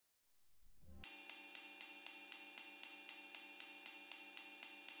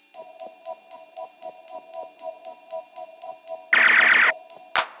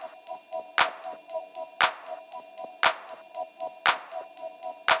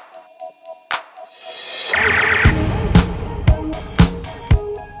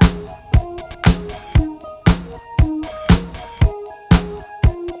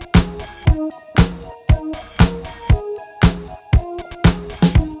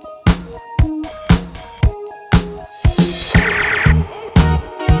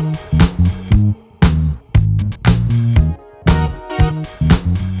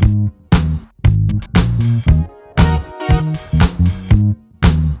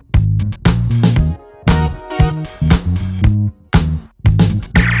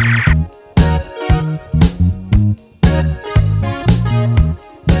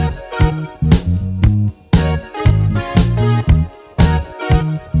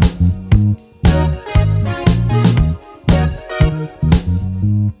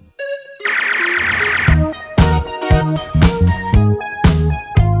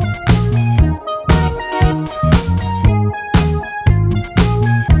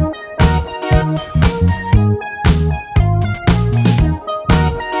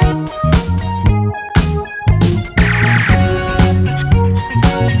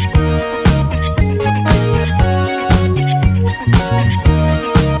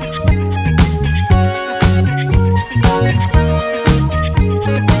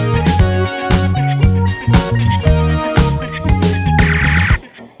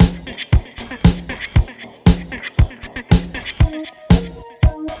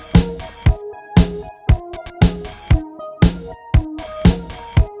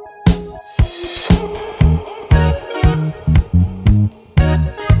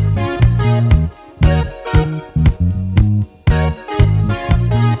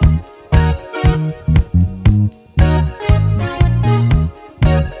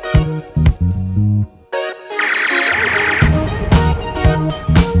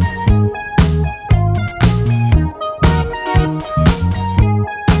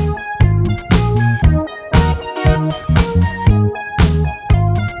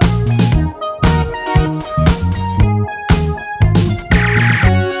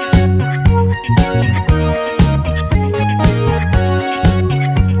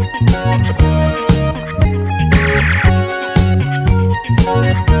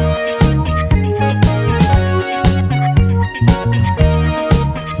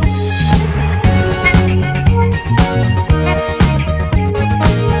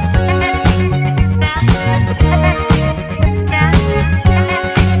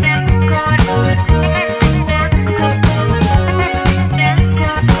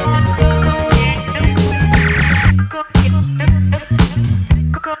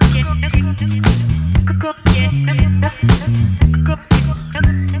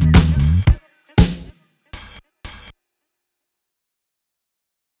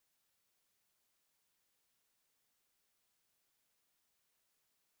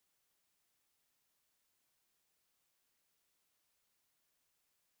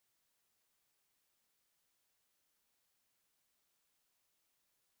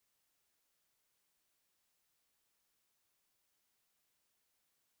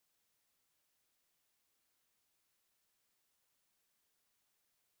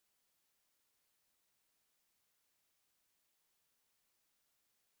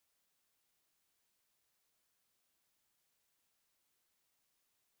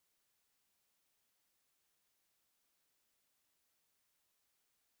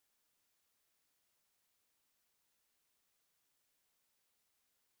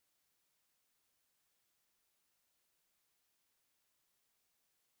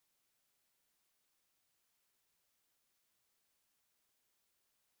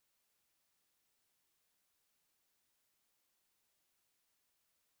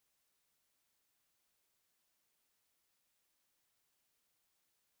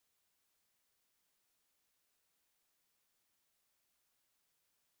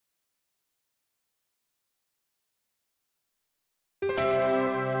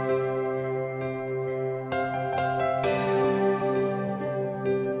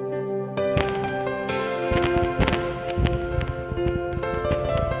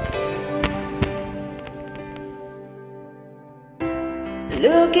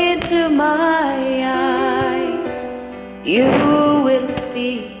Look into my eyes, you will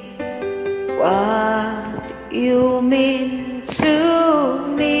see what you mean to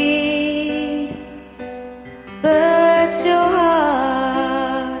me. Search your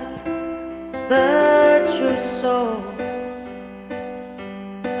heart, search your soul,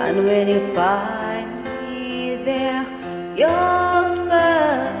 and when you find me there, you'll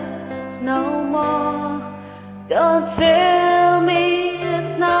search no more. Don't tell me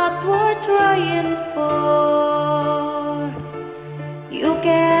it's not worth trying for. You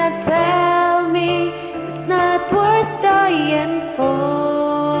can't tell me it's not worth dying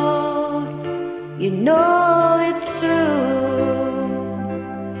for. You know it's true.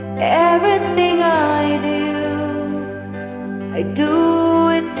 Everything I do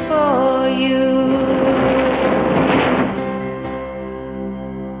it for you.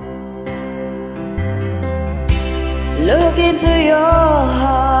 Look into your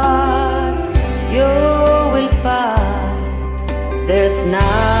heart, you will find there's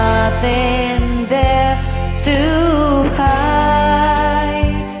nothing there to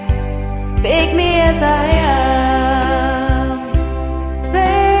hide. Take me as I am,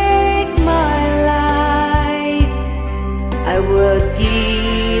 take my life. I would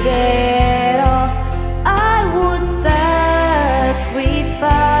give it all, I would sacrifice.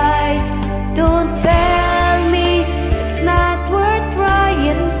 Don't tell me it's not worth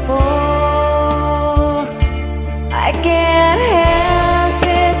trying for. I can't help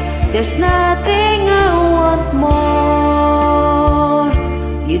it, there's nothing I want more.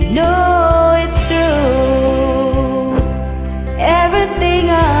 You know it's true. Everything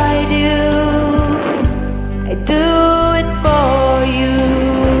I do it for you.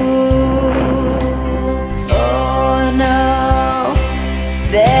 Oh no,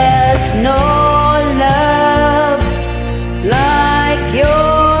 there's no love like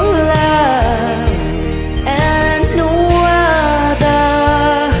your love, and no other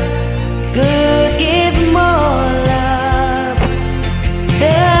could give more love.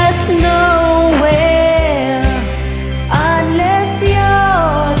 There's nowhere unless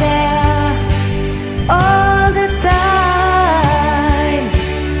you're there all the time,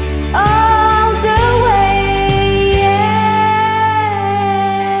 all the way, yeah.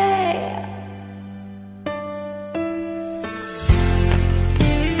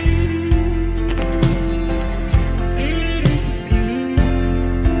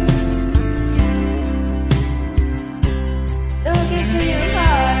 Look into your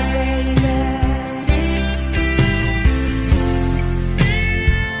heart, baby.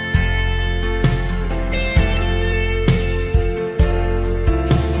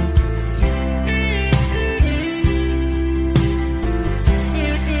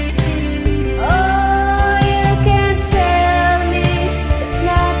 Oh, you can't tell me it's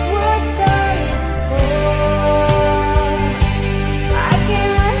not worth dying for. I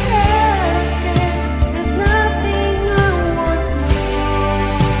can't help it, there's nothing I want more.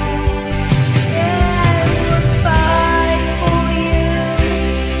 Yeah, I would fight for you,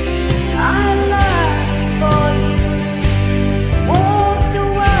 I lie for you, walk the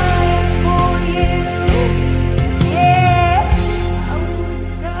wire for you. Yeah, I would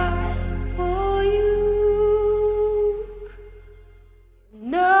die for you.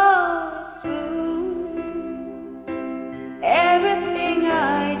 No, everything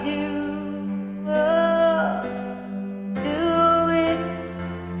I do it,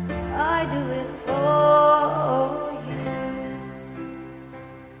 I do it for you.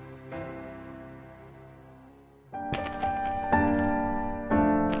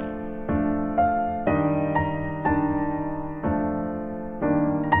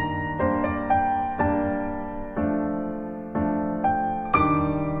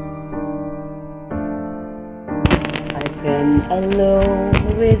 I've been alone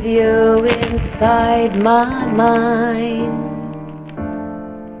with you inside my mind,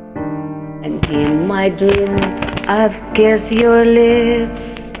 and in my dreams I've kissed your lips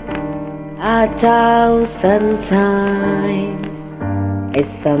 1,000 times. I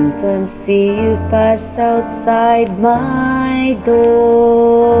sometimes see you pass outside my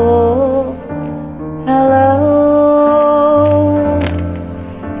door. Hello,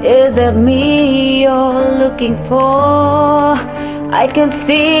 is it me you're looking for? I can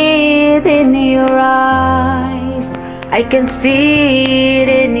see it in your eyes, I can see it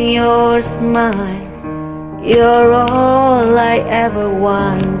in your smile. You're all I ever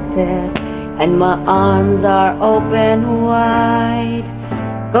wanted, and my arms are open wide.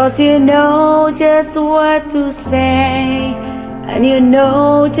 'Cause you know just what to say, and you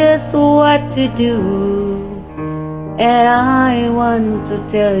know just what to do. and I want to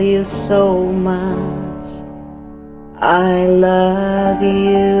tell you so much. I love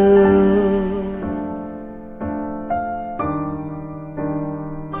you.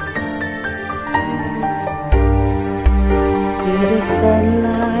 See the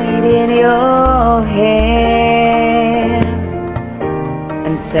sunlight in your hair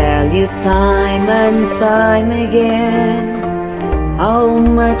and tell you time and time again how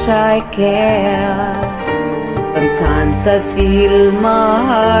much I care. Sometimes I feel my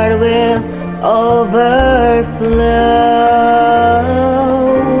heart will overflow.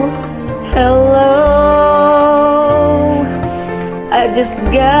 Hello, I just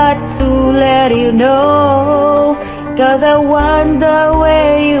got to let you know, 'cause I wonder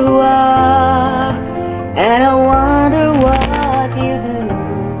where you are, and I wonder what you do.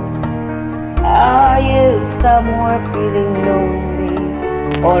 Are you somewhere feeling lonely,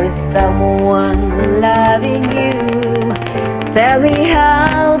 or is someone loving you? Tell me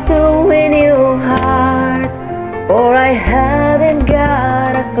how to win your heart, for I haven't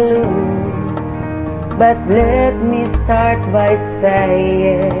got a clue. But let me start by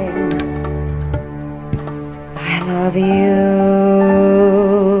saying I love you.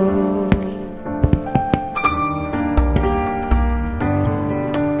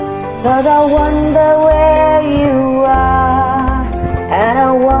 'Cause I wonder where you are, and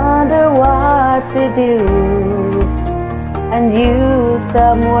I wonder what to do. And you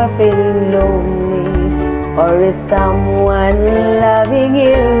somewhere feeling lonely, or is someone loving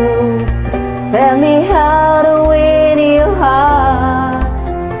you? Tell me how to win your heart,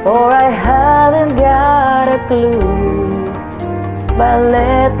 for I haven't got a clue. But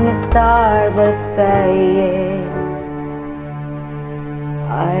let me start by saying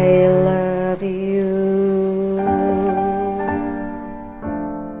I love you.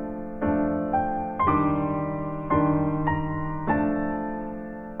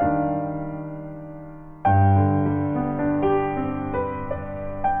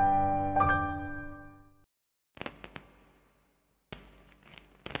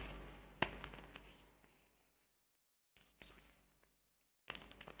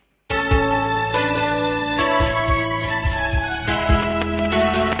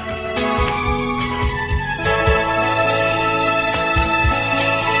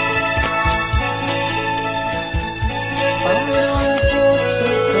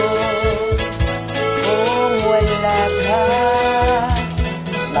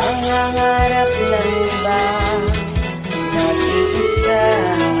 Nangangarap lang ba nag-iisa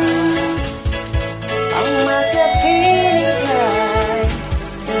ang makapiling kay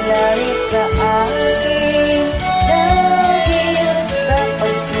langit sa akin, dahil sa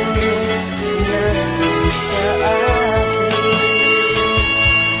pagtulong na sa akin.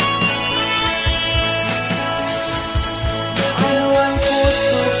 Ano ang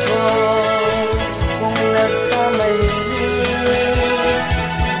puso ko kung nagkamali?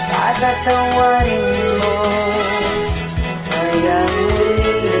 Tatawarin mo kaya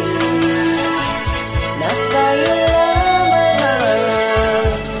muli na sa'yo lamang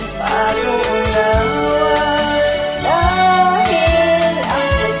pag-uunawa, dahil ang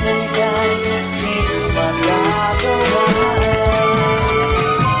pagmumukhan di magagawa.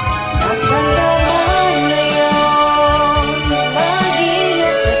 Nakamdaman ngayon,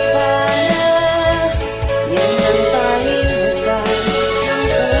 mag-ingat ka sana, yan ang pahingasan.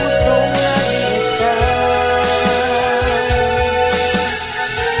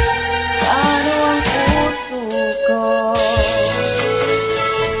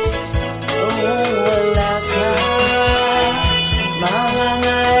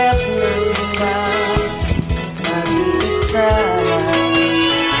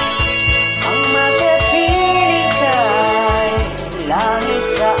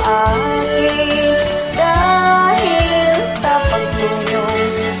 Dahil sa pagtulong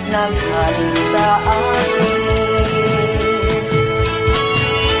ng halin sa